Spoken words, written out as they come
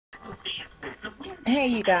Hey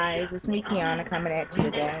you guys, it's me Kianna coming at you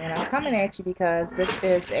today, and I'm coming at you because this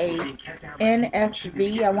is a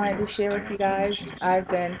NSV I wanted to share with you guys. I've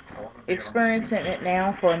been experiencing it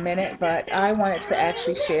now for a minute, but I wanted to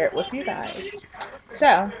actually share it with you guys.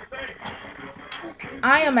 So,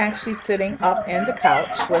 I am actually sitting up in the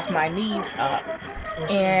couch with my knees up,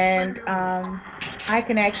 and I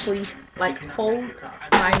can actually like hold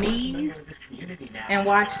my knees and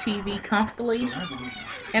watch TV comfortably.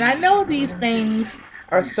 And I know these things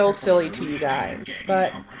are so silly to you guys,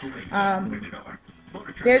 but um,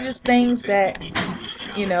 they're just things that,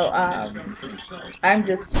 you know, I'm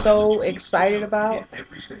just so excited about.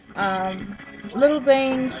 Um, Little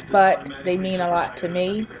things, but they mean a lot to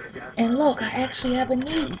me. And look, I actually have a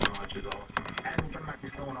knee.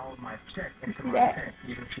 You see that?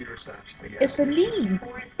 It's a knee.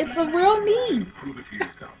 It's a real knee.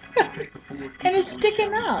 And it's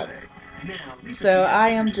sticking up. So I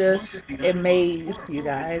am just amazed, you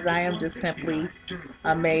guys. I am just simply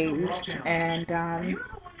amazed. And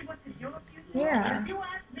yeah,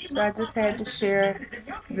 so I just had to share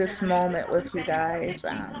this moment with you guys.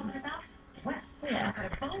 Yeah.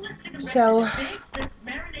 So,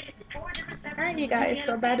 alright, you guys.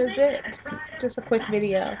 So that is it. Just a quick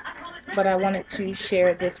video, but I wanted to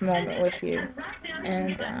share this moment with you.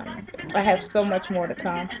 And I have so much more to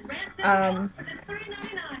come. Um,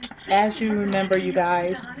 as you remember, you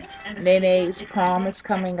guys, Nene's prom is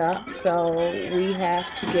coming up, so we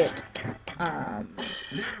have to get, um,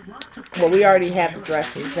 well, we already have the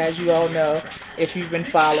dresses, as you all know, if you've been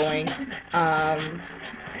following. Um,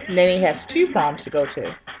 Nene has two proms to go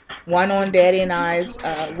to. One on Daddy and I's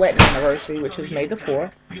wedding anniversary, which is May the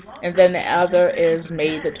 4th, and then the other is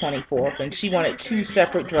May the 24th. And she wanted two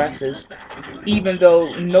separate dresses, even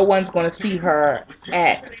though no one's going to see her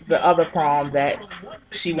at the other prom that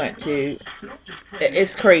she went to.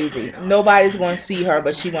 It's crazy. Nobody's going to see her,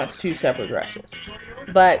 but she wants two separate dresses.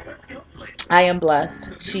 But I am blessed.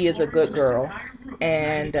 She is a good girl,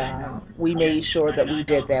 and we made sure that we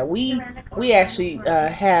did that. We actually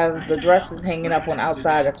have the dresses hanging up on the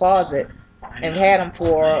outside of the closet, and had them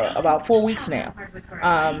for about 4 weeks now.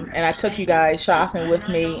 And I took you guys shopping with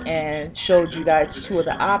me and showed you guys two of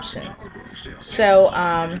the options. So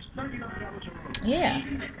yeah,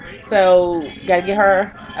 so gotta get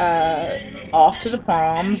her off to the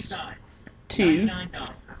proms too.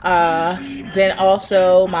 Uh, then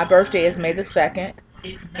also my birthday is May the 2nd,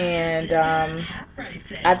 and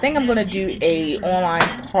I think I'm gonna do a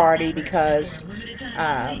online party because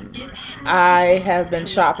um, I have been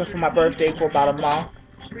shopping for my birthday for about a month,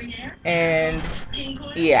 and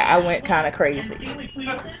yeah, I went kind of crazy.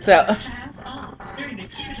 So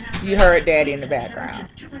you heard Daddy in the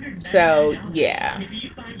background. So yeah,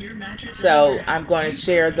 so I'm going to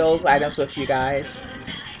share those items with you guys.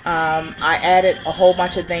 I added a whole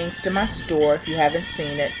bunch of things to my store if you haven't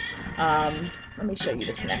seen it. Let me show you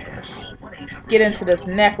this necklace. Get into this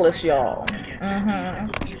necklace, y'all.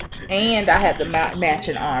 And I have the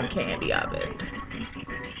matching arm candy of it.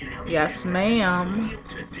 Yes, ma'am.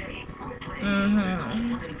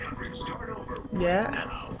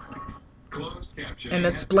 Yes. And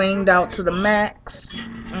it's blinged out to the max.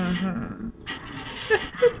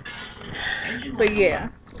 But yeah,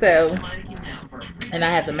 so, and I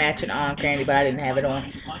have the matching arm candy, but I didn't have it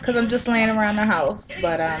on because I'm just laying around the house.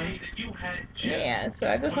 But yeah, so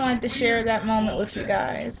I just wanted to share that moment with you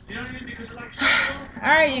guys.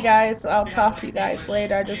 Alright, you guys, I'll talk to you guys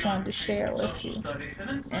later. I just wanted to share with you.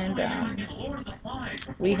 And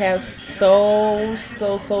we have so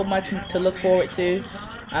much to look forward to.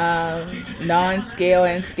 Non-scale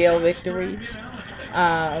and scale victories.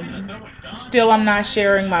 Still, I'm not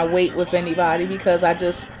sharing my weight with anybody because I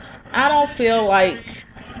don't feel like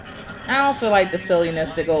the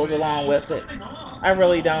silliness that goes along with it. I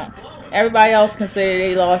really don't. Everybody else can say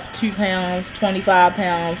they lost 2 pounds, 25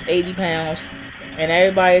 pounds, 80 pounds, and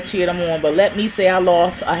everybody cheer them on. But let me say I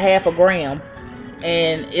lost a half a gram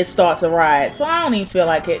and it starts a riot. So I don't even feel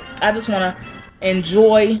like it. I just want to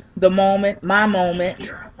enjoy the moment, my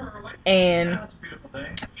moment, and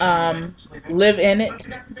live in it,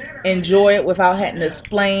 enjoy it without having to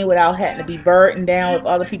explain, without having to be burdened down with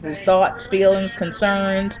other people's thoughts, feelings,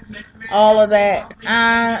 concerns, all of that.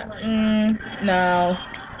 No,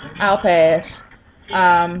 I'll pass.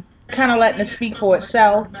 Kind of letting it speak for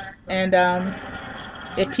itself, and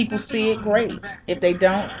if people see it, great. If they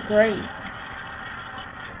don't, great.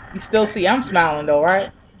 You still see I'm smiling though,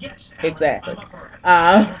 right? Exactly.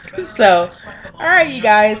 So, all right, you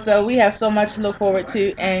guys. So we have so much to look forward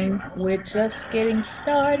to, and we're just getting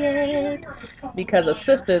started because a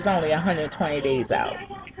sister is only 120 days out.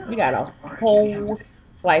 We got a whole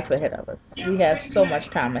life ahead of us. We have so much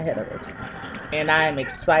time ahead of us. And I am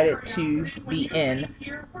excited to be in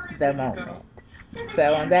the moment.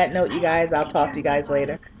 So, on that note, you guys, I'll talk to you guys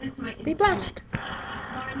later. Be blessed.